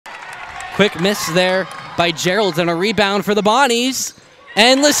Quick miss there by Gerald and a rebound for the Bonnies.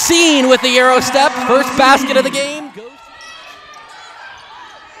 And Lacine with the Euro step. First basket of the game.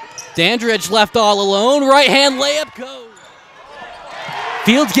 Dandridge left all alone. Right-hand layup goes.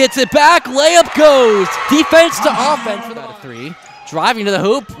 Fields gets it back. Layup goes. Defense to offense for the 3. Driving to the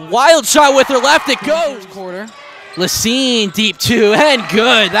hoop. Wild shot with her left. It goes. Quarter. Lacine deep 2 and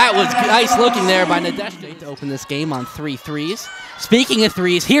good. That was nice looking there by Nadeshda to open this game on 3 threes. Speaking of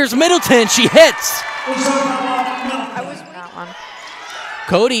threes, here's Middleton. She hits. I was that one.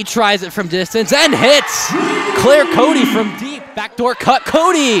 Cody tries it from distance and hits. Claire Cody from deep. Backdoor cut.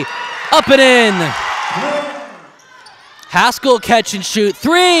 Cody up and in. Haskell catch and shoot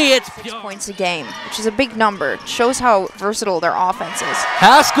 3. It's 6 points a game, which is a big number. It shows how versatile their offense is.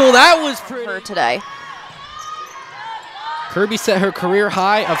 Haskell, that was pretty. For today. Kirby set her career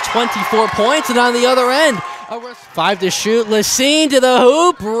high of 24 points, and on the other end, 5 to shoot. Lacine to the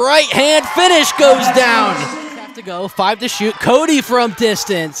hoop. Right hand finish goes down. Have to go. 5 to shoot. Cody from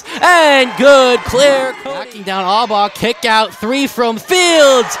distance. And good. Claire backing down Albaugh. Kick out 3 from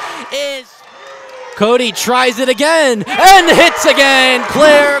Fields. Cody tries it again and hits again.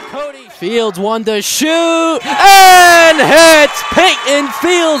 Claire Cody. Fields 1 to shoot and hits. Peyton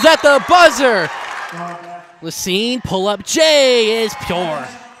Fields at the buzzer. Lacine, pull up J is pure.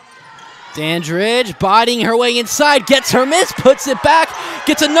 Dandridge bodying her way inside, gets her miss, puts it back,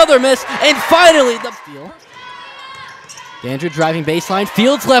 gets another miss, and finally the steal. Dandridge driving baseline,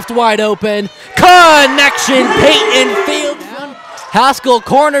 Fields left wide open. Connection, Peyton Fields. Haskell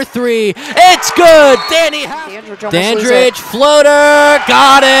corner 3, it's good. Dandridge floater,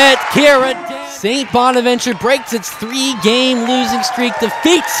 got it. Kira. St. Bonaventure breaks its 3-game losing streak,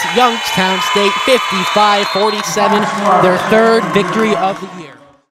 defeats Youngstown State 55-47, their 3rd victory of the year.